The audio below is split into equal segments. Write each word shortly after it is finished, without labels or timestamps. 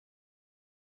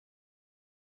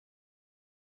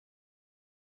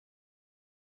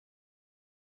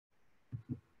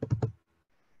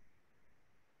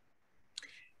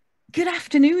Good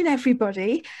afternoon,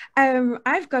 everybody.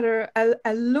 I've got a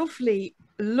lovely,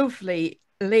 lovely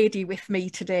lady with me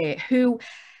today who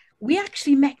we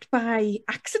actually met by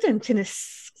accident in a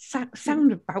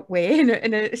soundabout way,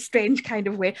 in a strange kind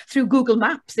of way, through Google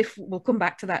Maps. If we'll come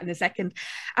back to that in a second.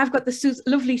 I've got the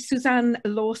lovely Suzanne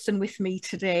Lawson with me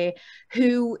today,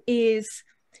 who is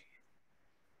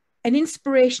an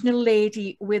inspirational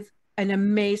lady with an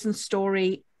amazing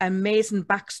story, amazing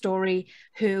backstory,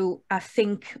 who I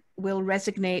think will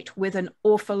resonate with an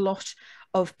awful lot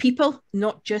of people,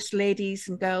 not just ladies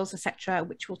and girls, etc.,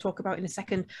 which we'll talk about in a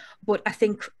second, but I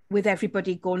think with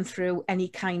everybody going through any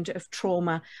kind of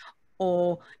trauma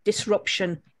or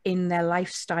disruption in their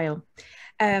lifestyle.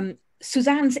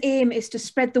 Suzanne's aim is to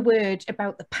spread the word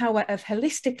about the power of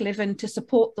holistic living to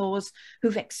support those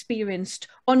who've experienced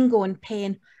ongoing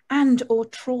pain and or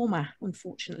trauma,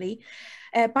 unfortunately.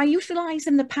 By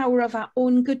utilising the power of our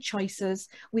own good choices,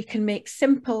 we can make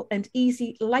simple and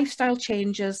easy lifestyle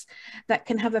changes that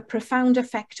can have a profound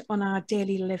effect on our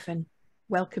daily living.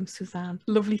 Welcome, Suzanne.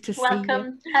 Lovely to see you.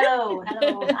 Welcome. Hello.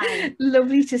 Hi.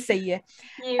 Lovely to see you.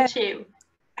 You too.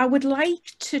 I would like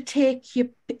to take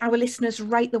our listeners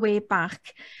right the way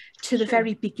back to the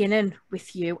very beginning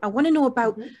with you. I want to know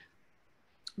about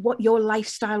what your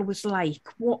lifestyle was like.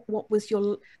 What was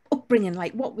your upbringing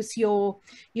like? What was your,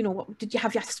 what did you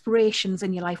have your aspirations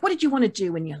in your life? What did you want to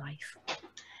do in your life?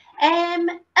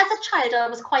 As a child, I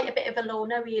was quite a bit of a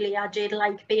loner, really. I did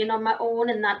like being on my own,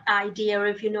 and that idea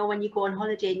of, when you go on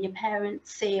holiday and your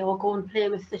parents say, "Oh, go and play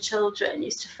with the children,"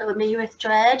 used to fill me with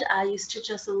dread. I used to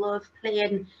just love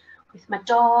playing with my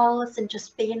dolls and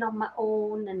just being on my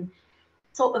own and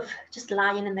sort of just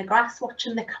lying in the grass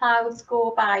watching the clouds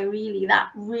go by. Really, that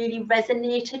really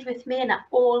resonated with me, and I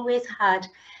always had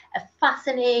a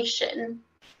fascination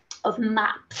of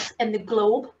maps and the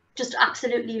globe. Just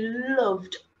absolutely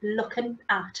loved looking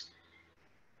at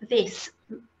this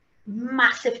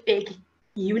massive big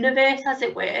universe, as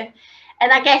it were.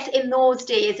 And I guess in those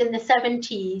days, in the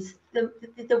 70s,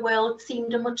 the world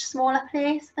seemed a much smaller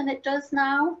place than it does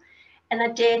now. And I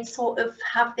did sort of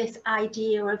have this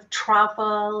idea of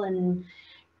travel and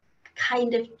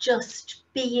kind of just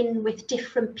being with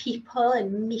different people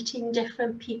and meeting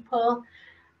different people.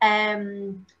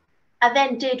 I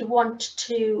then did want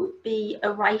to be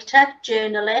a writer,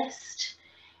 journalist.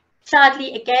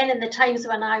 Sadly, again, in the times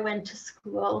when I went to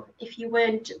school, if you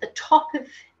weren't at the top of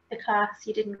the class,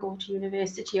 you didn't go to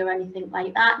university or anything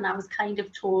like that. And I was kind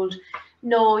of told,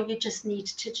 no, you just need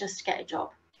to just get a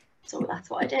job. So that's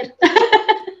what I did.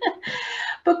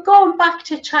 But going back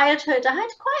to childhood, I had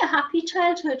quite a happy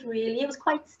childhood, really. It was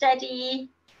quite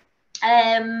steady.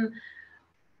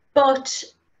 But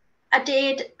I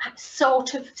did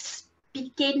sort of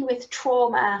begin with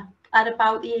trauma at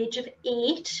about the age of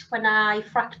 8 when I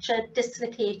fractured,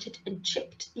 dislocated and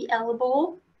chipped the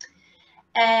elbow.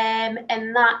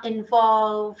 And that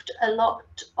involved a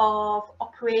lot of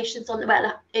operations on the,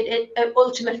 well, it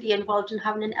ultimately involved in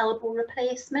having an elbow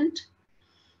replacement.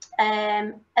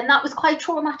 And that was quite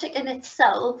traumatic in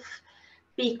itself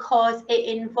because it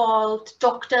involved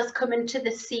doctors coming to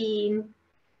the scene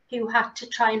who had to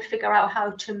try and figure out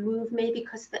how to move me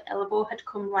because the elbow had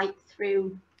come right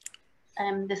through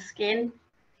the skin.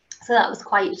 So that was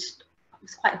quite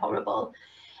horrible.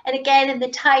 And again, in the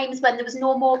times when there was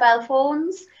no mobile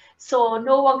phones, so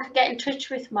no one could get in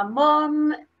touch with my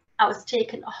mum, I was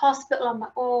taken to hospital on my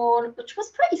own, which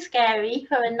was pretty scary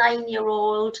for a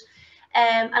 9-year-old.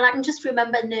 And I can just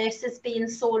remember nurses being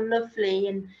so lovely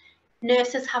and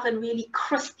nurses having really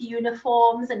crisp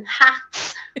uniforms and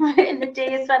hats in the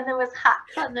days when there was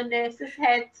hats on the nurses'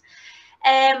 heads.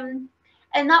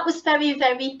 And that was very,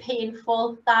 very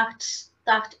painful, that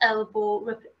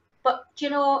elbow. But,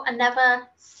 I never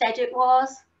said it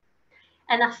was.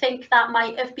 And I think that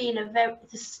might have been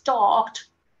the start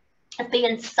of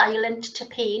being silent to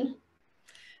pain.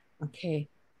 Okay.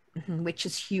 Which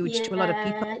is huge to a lot of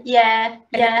people. Yeah.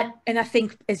 And I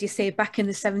think, as you say, back in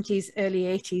the 70s, early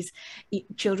 80s,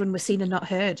 children were seen and not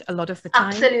heard a lot of the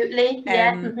time. Absolutely,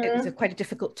 yeah. It was quite a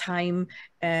difficult time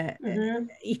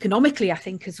economically, I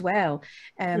think, as well,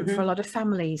 for a lot of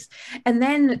families. And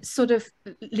then sort of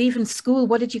leaving school,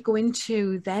 what did you go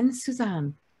into then,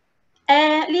 Suzanne?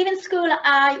 Leaving school,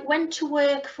 I went to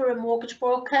work for a mortgage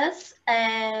broker's,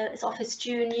 as office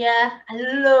junior.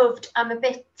 I'm a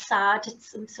bit sad,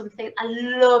 it's something, I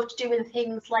loved doing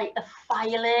things like the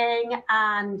filing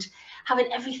and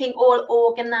having everything all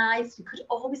organised. You could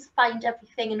always find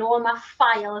everything in all my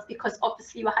files because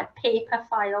obviously I had paper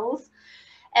files.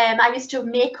 I used to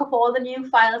make up all the new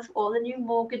files for all the new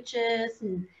mortgages,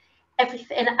 and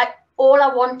everything. All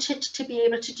I wanted to be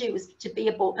able to do was to be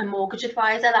a mortgage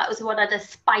advisor. That was what I'd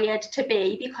aspired to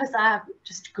be, because I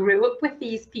just grew up with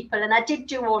these people, and I did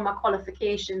do all my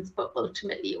qualifications, but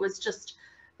ultimately it was just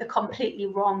the completely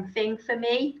wrong thing for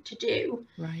me to do.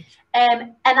 Right.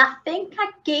 And I think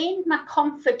I gained my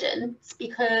confidence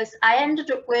because I ended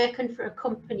up working for a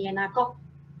company and I got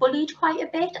bullied quite a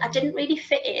bit. I didn't really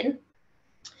fit in.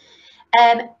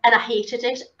 And I hated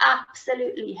it,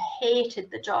 absolutely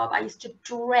hated the job. I used to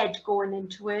dread going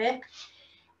into work.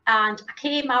 And I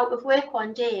came out of work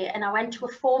one day and I went to a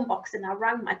phone box and I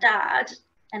rang my dad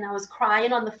and I was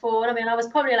crying on the phone. I mean, I was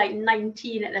probably like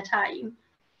 19 at the time.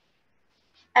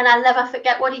 And I'll never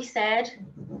forget what he said,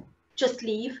 just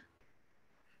leave.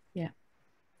 Yeah.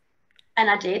 And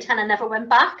I did, and I never went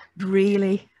back.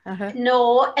 Really?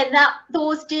 No, and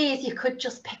those days you could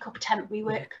just pick up temporary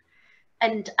work.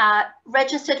 And I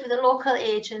registered with a local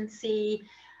agency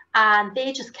and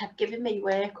they just kept giving me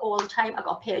work all the time. I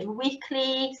got paid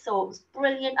weekly, so it was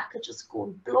brilliant. I could just go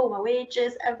and blow my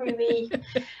wages every week.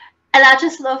 And I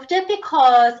just loved it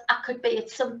because I could be at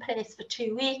some place for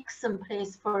 2 weeks, some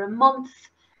place for a month.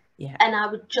 Yeah. And I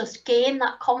would just gain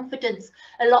that confidence.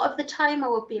 A lot of the time I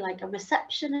would be like a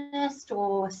receptionist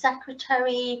or a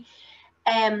secretary.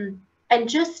 And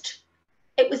just,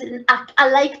 it was, I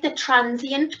like the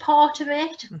transient part of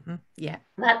it. Mm-hmm. Yeah.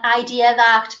 That idea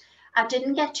that I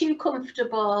didn't get too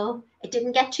comfortable, it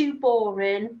didn't get too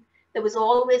boring. There was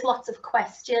always lots of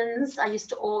questions. I used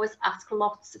to always ask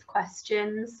lots of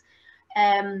questions.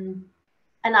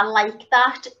 And I like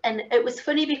that. And it was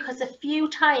funny because a few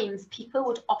times people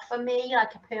would offer me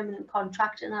like a permanent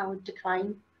contract and I would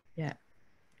decline. Yeah.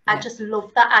 I just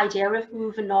love that idea of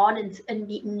moving on and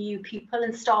meeting new people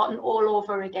and starting all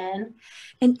over again.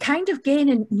 And kind of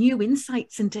gaining new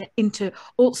insights into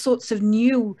all sorts of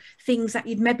new things that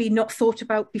you'd maybe not thought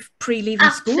about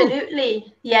pre-leaving school.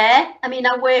 Absolutely, yeah. I mean,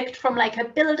 I worked from like a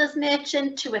builder's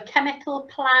merchant to a chemical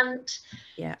plant,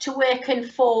 to working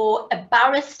for a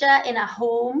barrister in a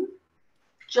home,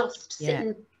 just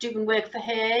sitting doing work for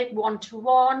her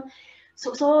one-to-one. So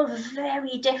it was all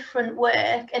very different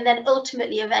work. And then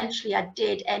ultimately, eventually, I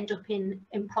did end up in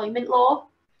employment law.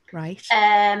 Right.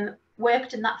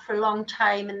 Worked in that for a long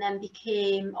time and then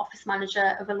became office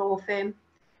manager of a law firm.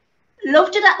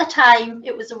 Loved it at the time.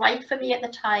 It was right for me at the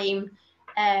time.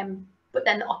 But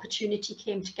then the opportunity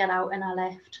came to get out and I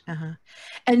left. Uh-huh.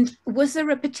 And was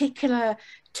there a particular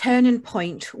turning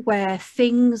point where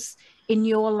things in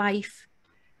your life,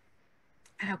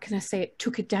 how can I say it,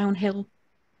 took a downhill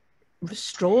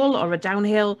stroll or a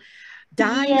downhill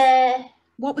dive? Yeah.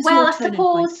 What was your turning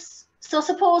point?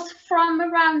 Suppose from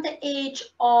around the age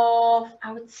of,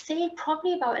 I would say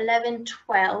probably about 11,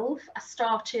 12, I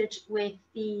started with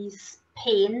these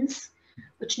pains,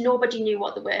 which nobody knew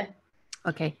what they were.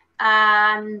 Okay.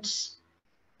 And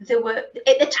they were,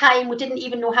 at the time, we didn't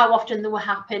even know how often they were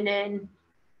happening.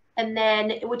 And then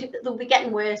they would be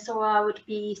getting worse, so I would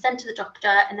be sent to the doctor,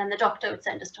 and then the doctor would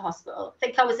send us to hospital. I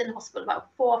think I was in hospital about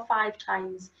 4 or 5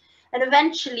 times. And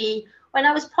eventually, when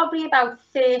I was probably about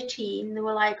 13, they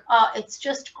were like, oh, it's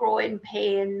just growing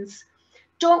pains.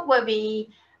 Don't worry.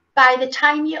 By the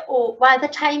time you're old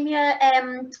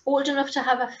enough to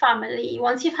have a family,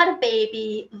 once you've had a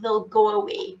baby, they'll go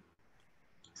away.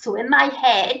 So in my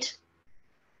head,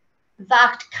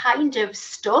 that kind of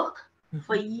stuck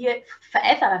for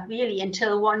forever, really,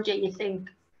 until one day you think,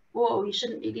 whoa, you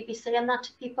shouldn't really be saying that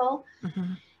to people.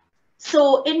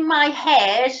 So in my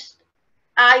head,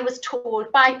 I was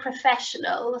told by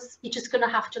professionals, you're just going to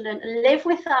have to learn to live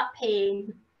with that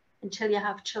pain until you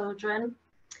have children.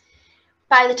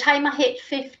 By the time I hit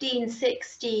 15,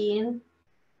 16,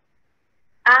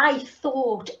 I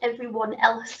thought everyone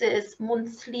else's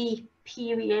monthly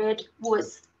period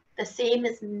was the same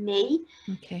as me,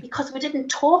 because we didn't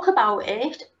talk about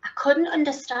it. I couldn't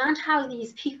understand how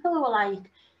these people were like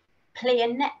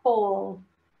playing netball,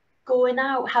 going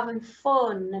out, having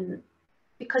fun. And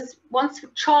because once we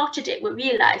charted it, we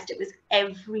realized it was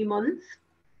every month.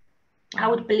 I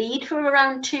would bleed for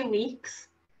around 2 weeks.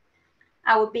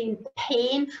 I would be in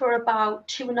pain for about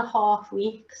 2.5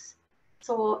 weeks.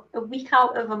 So a week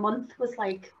out of a month was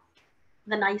like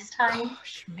the nice time.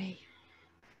 Gosh, me.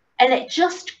 And it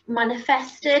just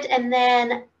manifested. And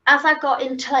then as I got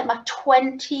into like my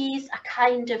 20s, I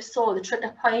kind of saw the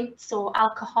trigger point. So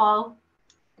alcohol,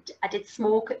 I did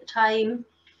smoke at the time,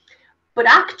 but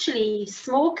actually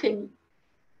smoking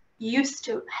used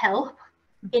to help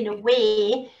in a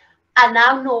way. I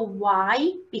now know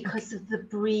why, because of the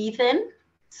breathing.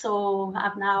 So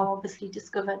I've now obviously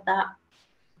discovered that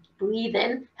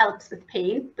breathing helps with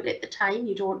pain, but at the time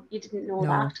you didn't know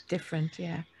that. Different,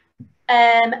 yeah.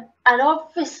 And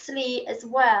obviously as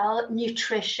well,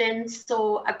 nutrition.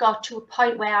 So I got to a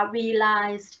point where I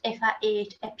realised if I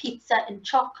ate a pizza and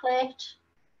chocolate,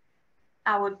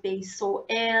 I would be so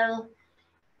ill.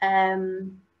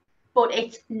 But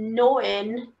it's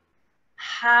knowing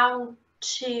how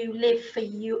to live for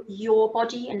your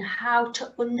body and how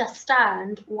to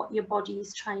understand what your body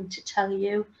is trying to tell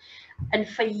you. And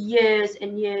for years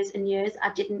and years and years,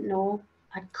 I didn't know.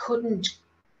 I couldn't.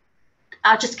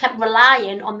 I just kept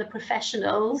relying on the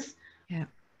professionals,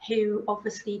 who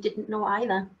obviously didn't know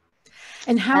either.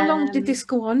 And how long did this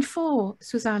go on for,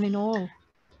 Suzanne, in all?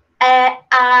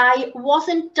 I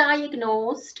wasn't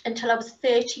diagnosed until I was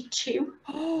 32.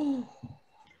 Oh.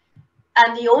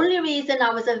 And the only reason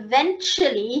I was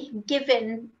eventually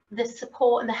given the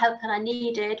support and the help that I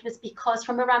needed was because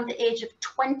from around the age of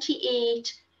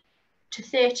 28 to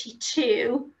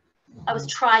 32, I was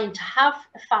trying to have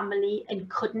a family and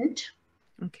couldn't.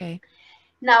 Okay.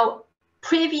 Now,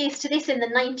 previous to this, in the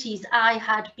 90s, I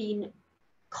had been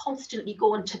constantly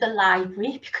going to the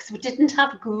library because we didn't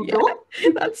have Google.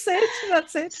 Yeah, that's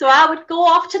it. So I would go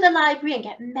off to the library and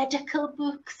get medical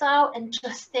books out and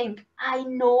just think, I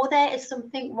know there is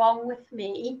something wrong with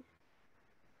me,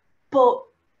 but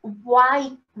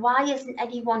why isn't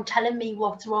anyone telling me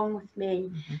what's wrong with me?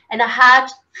 Mm-hmm. And I had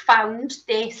found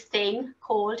this thing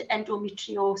called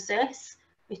endometriosis,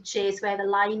 which is where the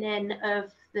lining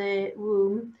of the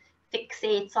womb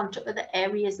fixates onto other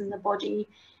areas in the body.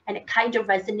 And it kind of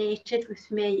resonated with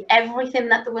me. Everything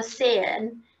that they were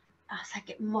saying, I was like,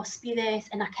 it must be this.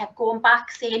 And I kept going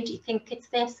back saying, do you think it's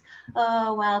this?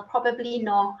 Oh, well, probably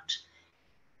not.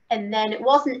 And then it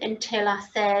wasn't until I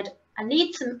said,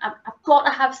 I've got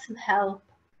to have some help.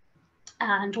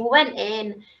 And we went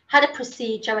in, had a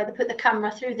procedure where they put the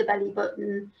camera through the belly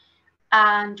button.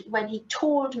 And when he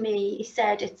told me, he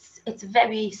said, it's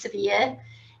very severe.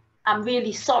 I'm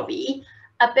really sorry.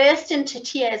 I burst into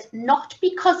tears, not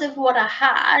because of what I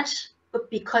had,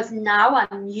 but because now I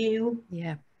knew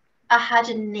I had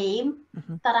a name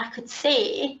that I could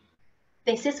say,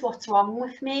 this is what's wrong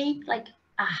with me. Like,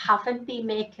 I haven't been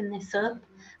making this up.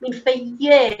 I mean, for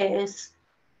years,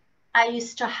 I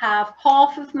used to have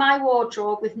half of my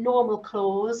wardrobe with normal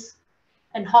clothes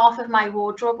and half of my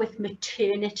wardrobe with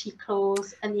maternity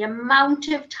clothes. And the amount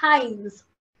of times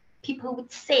people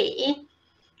would say,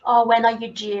 oh, when are you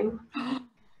due?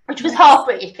 Which was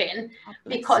heartbreaking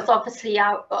because obviously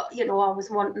I was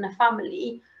wanting a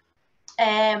family.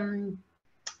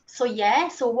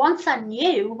 So once I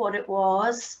knew what it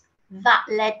was, that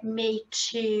led me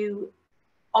to,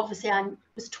 obviously I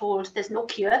was told there's no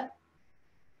cure.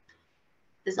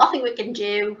 There's nothing we can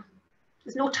do.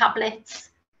 There's no tablets.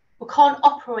 We can't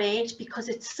operate because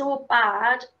it's so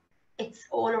bad. It's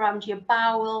all around your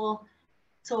bowel.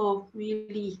 So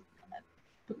really,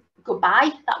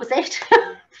 goodbye. That was it.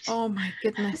 Oh my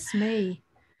goodness me.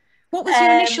 What was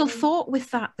your initial thought with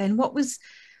that then? What was,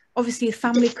 obviously the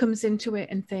family comes into it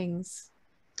and things.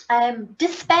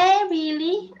 Despair,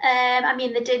 really. I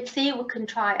mean, they did say we can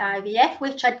try IVF,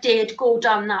 which I did go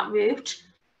down that route,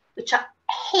 which I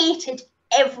hated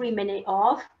every minute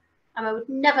of. And I would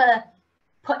never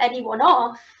put anyone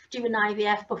off doing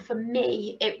IVF, but for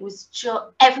me, it was just,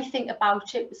 everything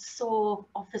about it was so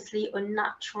obviously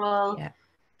unnatural. Yeah.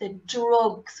 The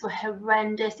drugs were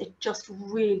horrendous. It just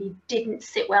really didn't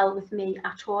sit well with me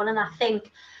at all. And I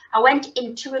think I went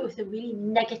into it with a really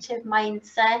negative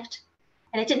mindset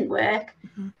and it didn't work.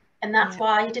 Mm-hmm. And that's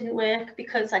why it didn't work,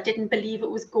 because I didn't believe it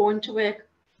was going to work.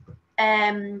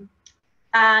 And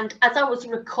as I was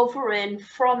recovering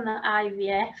from the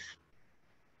IVF,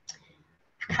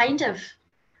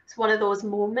 it's one of those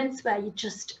moments where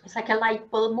it's like a light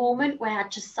bulb moment where I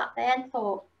just sat there and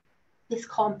thought, this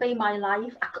can't be my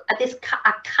life.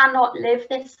 I cannot live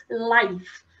this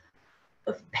life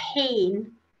of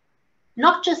pain,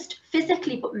 not just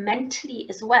physically, but mentally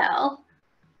as well.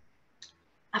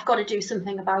 I've got to do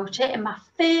something about it. And my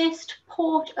first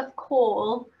port of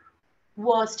call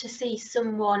was to see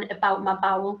someone about my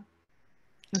bowel.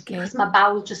 Okay. Because my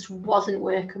bowel just wasn't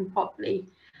working properly.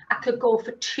 I could go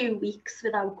for 2 weeks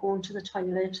without going to the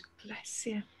toilet. Bless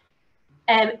you.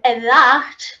 And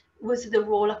that was the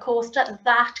roller coaster.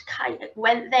 That kind of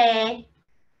went there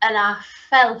and I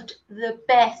felt the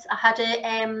best. I had a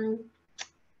I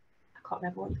can't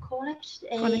remember what you call it.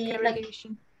 Chronic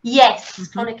irrigation. Yes,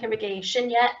 chronic irrigation,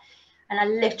 yeah. And I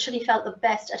literally felt the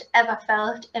best I'd ever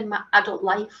felt in my adult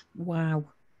life. Wow.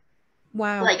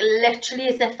 Wow. Like literally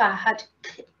as if I had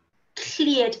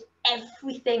cleared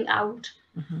everything out.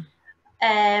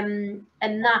 And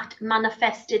that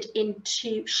manifested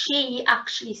into, she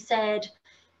actually said,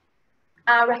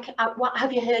 I reckon, what,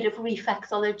 have you heard of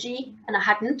reflexology? And I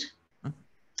hadn't. Mm.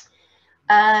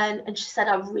 And she said,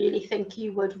 I really think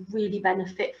you would really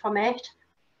benefit from it.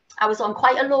 I was on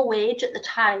quite a low wage at the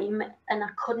time, and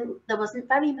there wasn't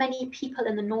very many people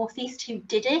in the Northeast who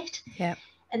did it. Yeah.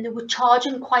 And they were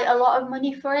charging quite a lot of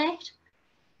money for it.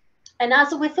 And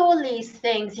as with all these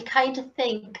things, you kind of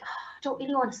think, oh, I don't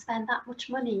really want to spend that much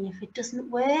money if it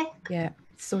doesn't work. Yeah,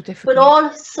 it's so difficult. But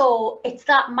also, it's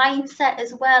that mindset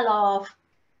as well of,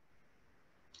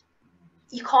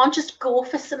 you can't just go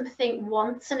for something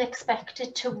once and expect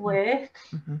it to work.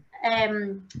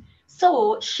 Mm-hmm.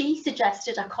 So she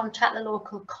suggested I contact the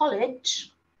local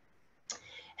college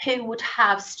who would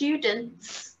have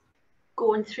students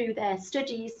going through their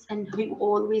studies and who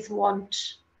always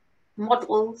want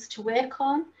models to work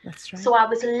on. That's right. So I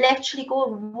was literally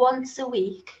going once a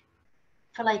week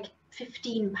for like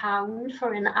 £15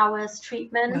 for an hour's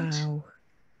treatment. Wow.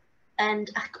 And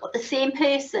I got the same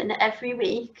person every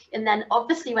week. And then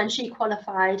obviously when she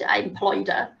qualified, I employed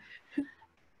her.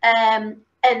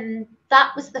 And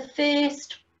that was the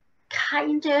first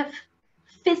kind of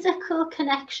physical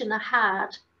connection I had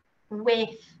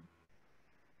with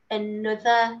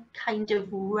another kind of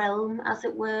realm, as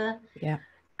it were. Yeah.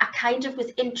 I kind of was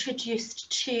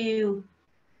introduced to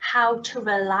how to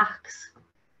relax.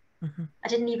 Mm-hmm. I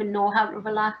didn't even know how to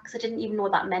relax. I didn't even know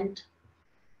what that meant.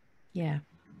 Yeah.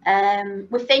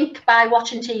 We think by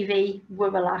watching TV we're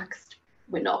relaxed.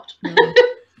 We're not. No.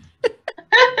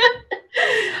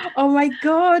 Oh my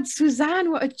God,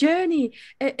 Suzanne, what a journey.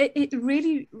 It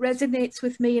really resonates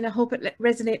with me, and I hope it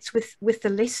resonates with the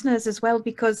listeners as well,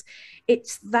 because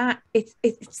it's that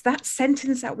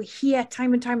sentence that we hear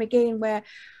time and time again, where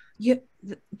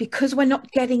because we're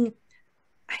not getting,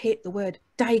 I hate the word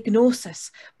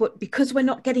diagnosis, but because we're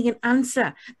not getting an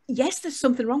answer, yes, there's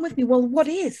something wrong with me. Well, what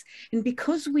is? And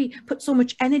because we put so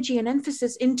much energy and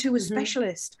emphasis into a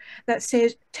specialist that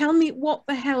says, tell me what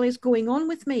the hell is going on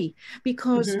with me,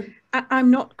 because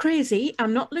I'm not crazy.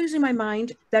 I'm not losing my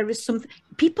mind. There is something.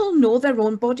 People know their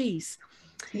own bodies.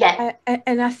 Yeah.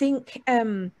 And I think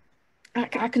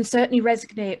I can certainly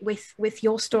resonate with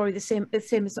your story, the same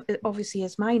as obviously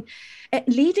as mine.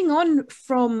 Leading on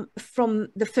from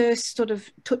the first sort of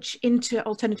touch into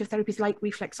alternative therapies like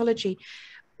reflexology,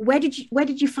 where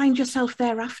did you find yourself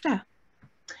thereafter?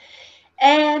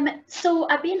 So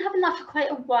I've been having that for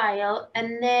quite a while,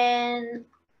 and then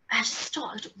I just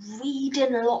started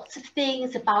reading lots of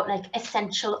things about like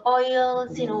essential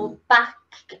oils, you know, back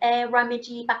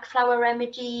flower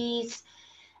remedies,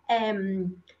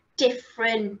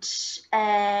 different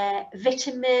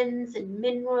vitamins and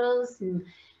minerals, and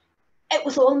it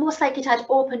was almost like it had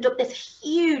opened up this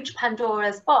huge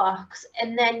Pandora's box.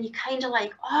 And then you kind of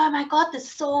like, oh my God, there's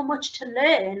so much to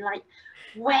learn. Like,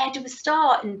 where do we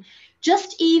start? And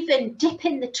just even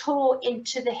dipping the toe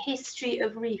into the history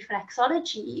of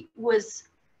reflexology was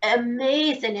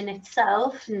amazing in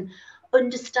itself, and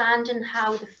understanding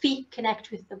how the feet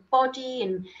connect with the body.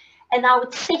 And I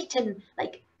would sit and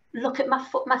like look at my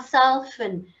foot myself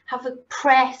and have a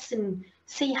press and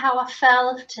see how I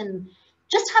felt, and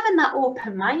just having that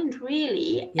open mind,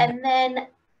 really. Yeah. And then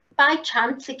by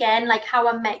chance, again, like how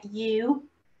I met you,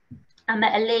 I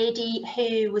met a lady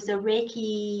who was a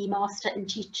Reiki master and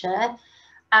teacher,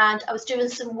 and I was doing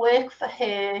some work for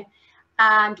her.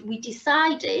 And we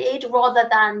decided, rather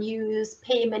than use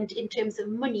payment in terms of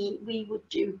money, we would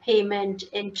do payment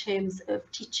in terms of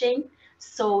teaching.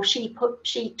 So she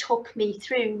took me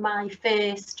through my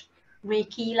first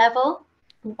Reiki level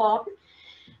 1.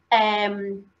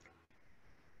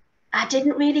 I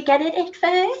didn't really get it at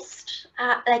first.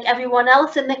 Like everyone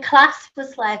else in the class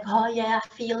was like, oh yeah, I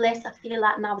feel this, I feel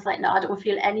that. And I was like, no, I don't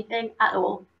feel anything at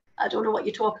all. I don't know what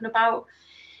you're talking about.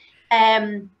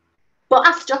 But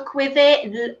I stuck with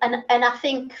it. And I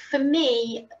think for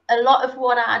me, a lot of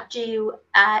what I do,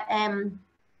 I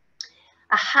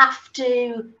have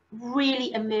to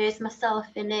really immerse myself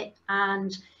in it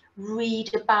and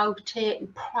read about it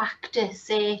and practice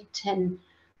it and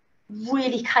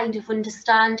really kind of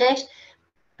understand it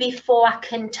before I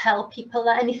can tell people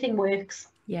that anything works.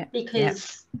 Yeah.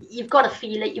 Because you've got to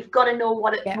feel it, you've got to know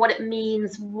what it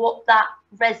means, what that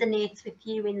resonates with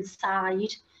you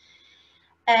inside.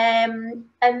 And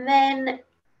then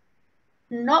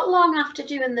not long after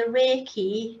doing the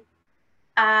Reiki,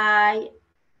 I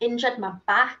injured my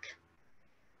back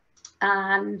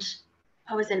and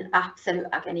I was in absolute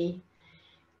agony.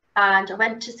 And I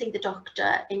went to see the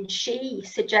doctor and she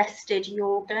suggested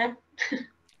yoga,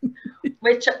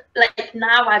 which like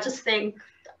now I just think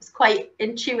that was quite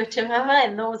intuitive of her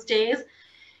in those days.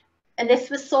 And this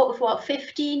was sort of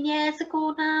 15 years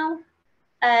ago now.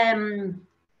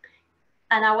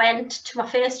 and I went to my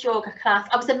first yoga class.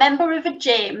 I was a member of a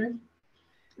gym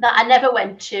that I never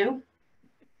went to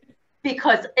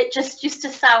because it just used to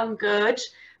sound good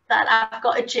that I've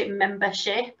got a gym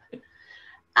membership.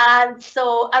 And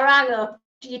so I rang up,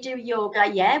 do you do yoga?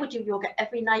 Yeah, we do yoga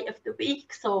every night of the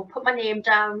week. So put my name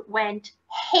down, went,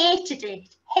 hated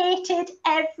it, hated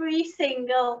every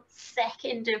single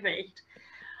second of it.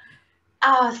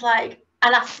 I was like,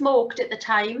 and I smoked at the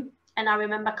time. And I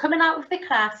remember coming out of the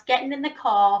class, getting in the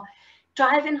car,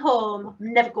 driving home,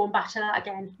 never going back to that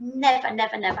again. Never,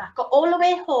 never, never. Got all the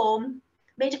way home,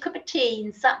 made a cup of tea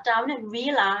and sat down and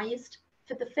realised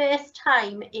for the first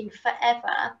time in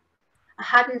forever, I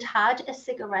hadn't had a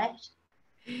cigarette.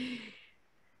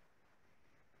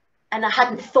 And I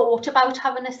hadn't thought about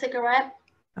having a cigarette.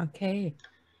 Okay.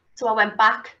 So I went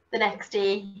back the next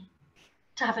day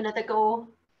to have another go.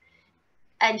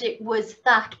 And it was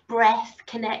that breath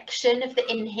connection of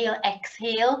the inhale,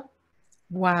 exhale.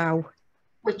 Wow.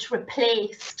 Which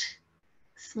replaced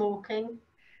smoking.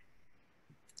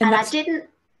 And I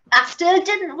still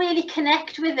didn't really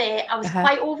connect with it. I was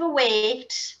quite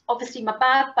overweight, obviously my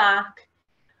bad back,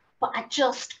 but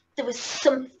there was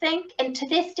something, and to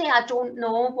this day, I don't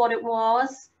know what it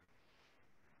was.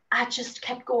 I just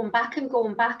kept going back and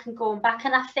going back and going back.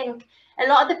 And I think a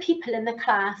lot of the people in the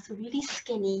class were really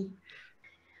skinny.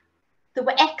 They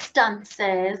were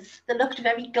ex-dancers. They looked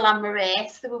very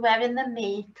glamorous. They were wearing the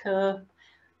makeup.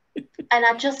 And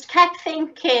I just kept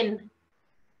thinking,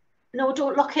 no,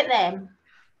 don't look at them.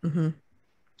 Mm-hmm.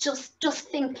 Just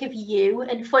think of you.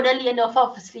 And funnily enough,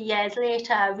 obviously, years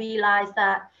later, I realised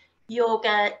that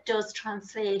yoga does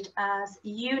translate as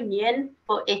union,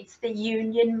 but it's the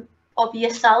union of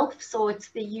yourself. So it's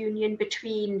the union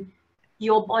between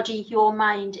your body, your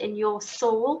mind, and your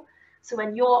soul. So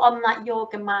when you're on that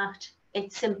yoga mat,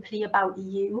 it's simply about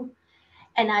you.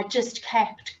 And I just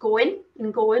kept going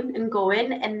and going and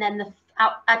going. And then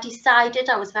I decided,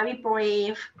 I was very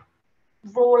brave,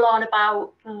 roll on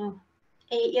about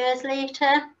 8 years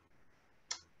later.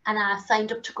 And I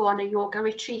signed up to go on a yoga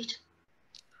retreat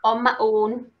on my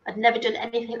own. I'd never done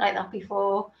anything like that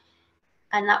before.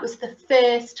 And that was the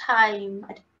first time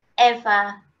I'd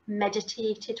ever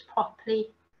meditated properly.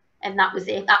 And that was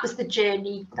it. That was the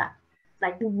journey that,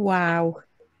 like, wow.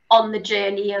 On the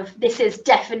journey of, this is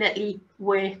definitely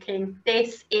working.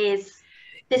 This is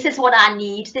what I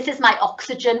need. This is my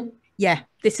oxygen. Yeah,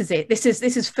 this is it. This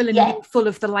is filling you full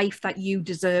of the life that you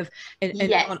deserve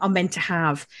and are meant to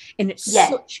have. And it's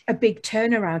such a big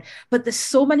turnaround. But there's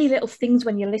so many little things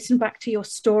when you listen back to your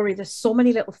story. There's so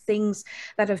many little things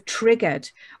that have triggered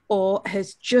or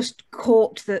has just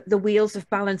caught the wheels of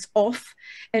balance off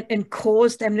and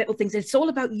caused them little things. It's all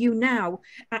about you now,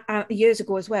 years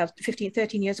ago as well, 15,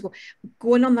 13 years ago,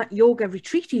 going on that yoga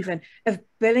retreat even, of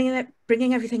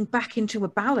bringing everything back into a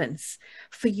balance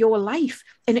for your life.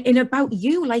 And about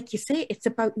you, like you say, it's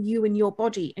about you and your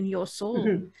body and your soul.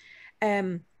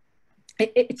 Mm-hmm.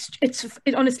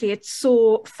 Honestly, it's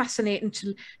so fascinating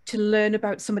to learn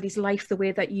about somebody's life the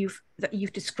way that you've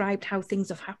described how things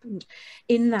have happened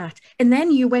in that. And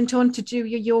then you went on to do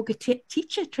your yoga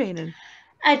teacher training.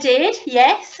 I did,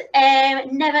 yes.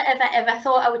 Never ever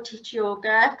thought I would teach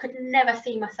yoga. Could never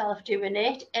see myself doing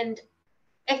it. And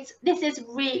this is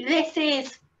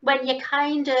when you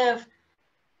kind of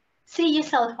see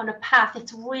yourself on a path.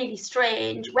 It's really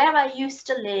strange. Where I used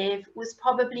to live was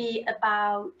probably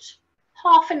about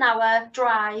half an hour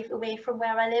drive away from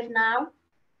where I live now.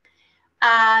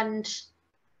 And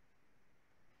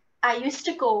I used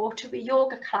to go to a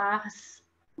yoga class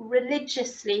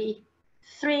religiously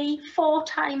 3-4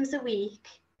 times a week,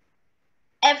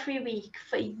 every week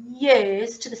for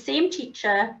years, to the same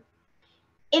teacher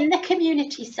in the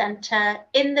community centre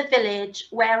in the village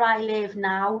where I live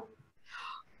now.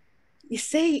 You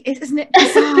see, isn't it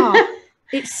bizarre?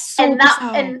 It's so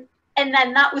bizarre. And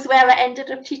then that was where I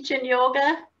ended up teaching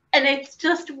yoga. And it's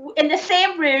just in the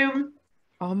same room.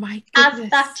 Oh my goodness. As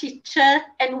that teacher.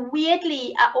 And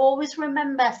weirdly, I always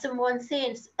remember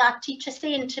that teacher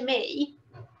saying to me,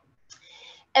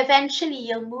 eventually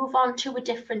you'll move on to a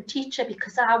different teacher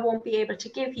because I won't be able to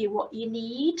give you what you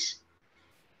need.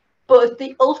 But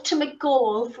the ultimate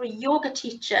goal for a yoga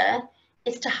teacher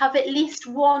is to have at least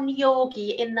one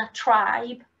yogi in that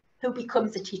tribe who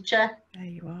becomes a teacher. There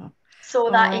you are. So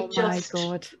that it just... Oh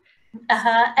my God.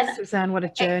 And Suzanne, what a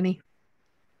journey.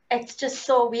 It's just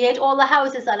so weird. All the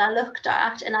houses that I looked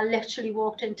at, and I literally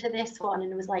walked into this one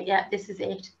and it was like, yeah, this is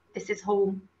it. This is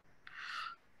home.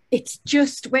 It's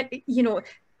just when,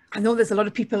 I know there's a lot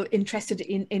of people interested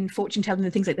in fortune telling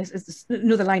and things like this. It's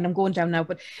another line I'm going down now,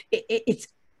 but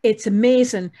it's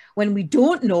amazing when we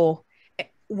don't know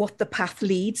what the path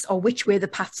leads or which way the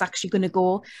path's actually going to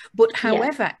go. But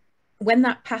however, when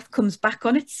that path comes back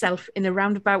on itself in a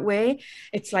roundabout way,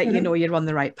 it's like, you know, you're on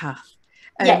the right path.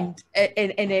 And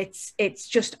it's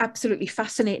just absolutely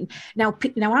fascinating. Now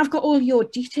I've got all your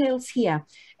details here,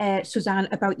 Suzanne,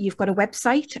 about you've got a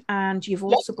website and you've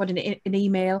also got an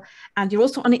email, and you're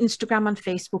also on Instagram and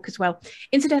Facebook as well.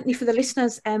 Incidentally, for the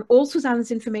listeners, all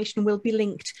Suzanne's information will be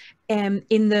linked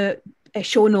in the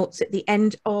show notes at the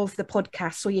end of the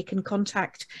podcast, so you can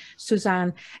contact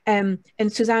Suzanne, and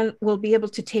Suzanne will be able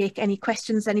to take any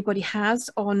questions anybody has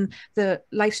on the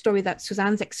life story that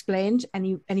Suzanne's explained.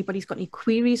 Anybody's got any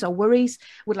queries or worries,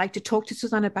 would like to talk to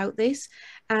Suzanne about this,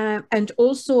 and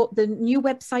also the new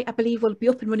website, I believe, will be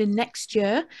up and running next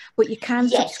year, but you can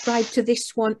subscribe to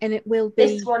this one, and it will be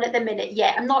this one at the minute.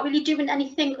 I'm not really doing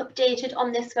anything updated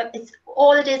on this web. It's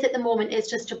all it is at the moment is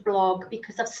just a blog,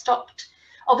 because I've stopped,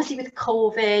 obviously with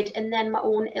COVID and then my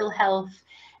own ill health.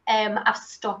 I've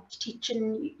stopped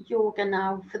teaching yoga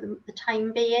now for the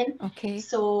time being. Okay.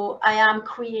 So I am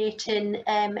creating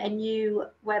a new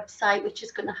website, which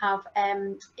is going to have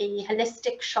a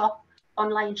holistic shop,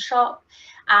 online shop,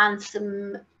 and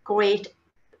some great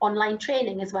online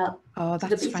training as well. Oh, that's so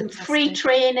there'll be fantastic. some free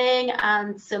training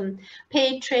and some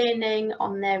paid training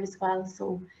on there as well.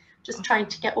 So just trying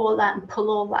to get all that and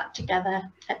pull all that together.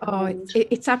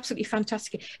 It's absolutely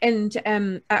fantastic. And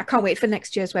I can't wait for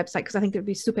next year's website, because I think it'll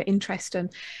be super interesting.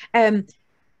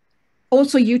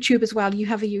 Also YouTube as well. You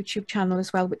have a YouTube channel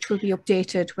as well, which will be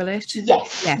updated, will it?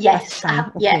 Yes.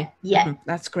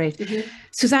 That's great.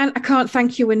 Suzanne, I can't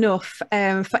thank you enough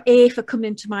for coming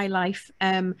into my life.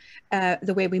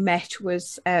 The way we met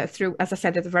was through, as I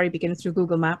said at the very beginning, through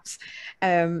Google Maps,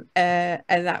 and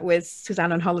that was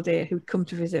Suzanne on holiday who'd come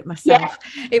to visit myself.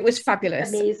 It was fabulous.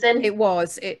 Amazing. It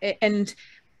was. And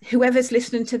whoever's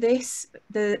listening to this,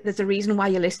 there's a reason why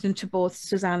you're listening to both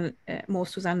Suzanne, more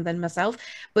Suzanne than myself,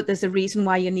 but there's a reason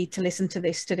why you need to listen to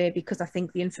this today, because I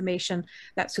think the information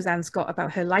that Suzanne's got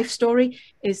about her life story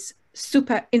is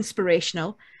super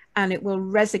inspirational, and it will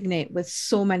resonate with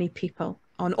so many people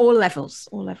on all levels.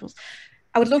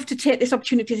 I would love to take this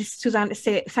opportunity, Suzanne, to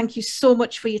say thank you so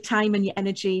much for your time and your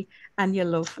energy and your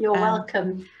love. You're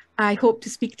welcome. I hope to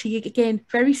speak to you again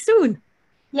very soon.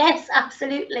 Yes,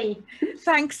 absolutely.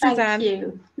 Thanks, Suzanne. Thank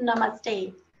you.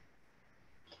 Namaste.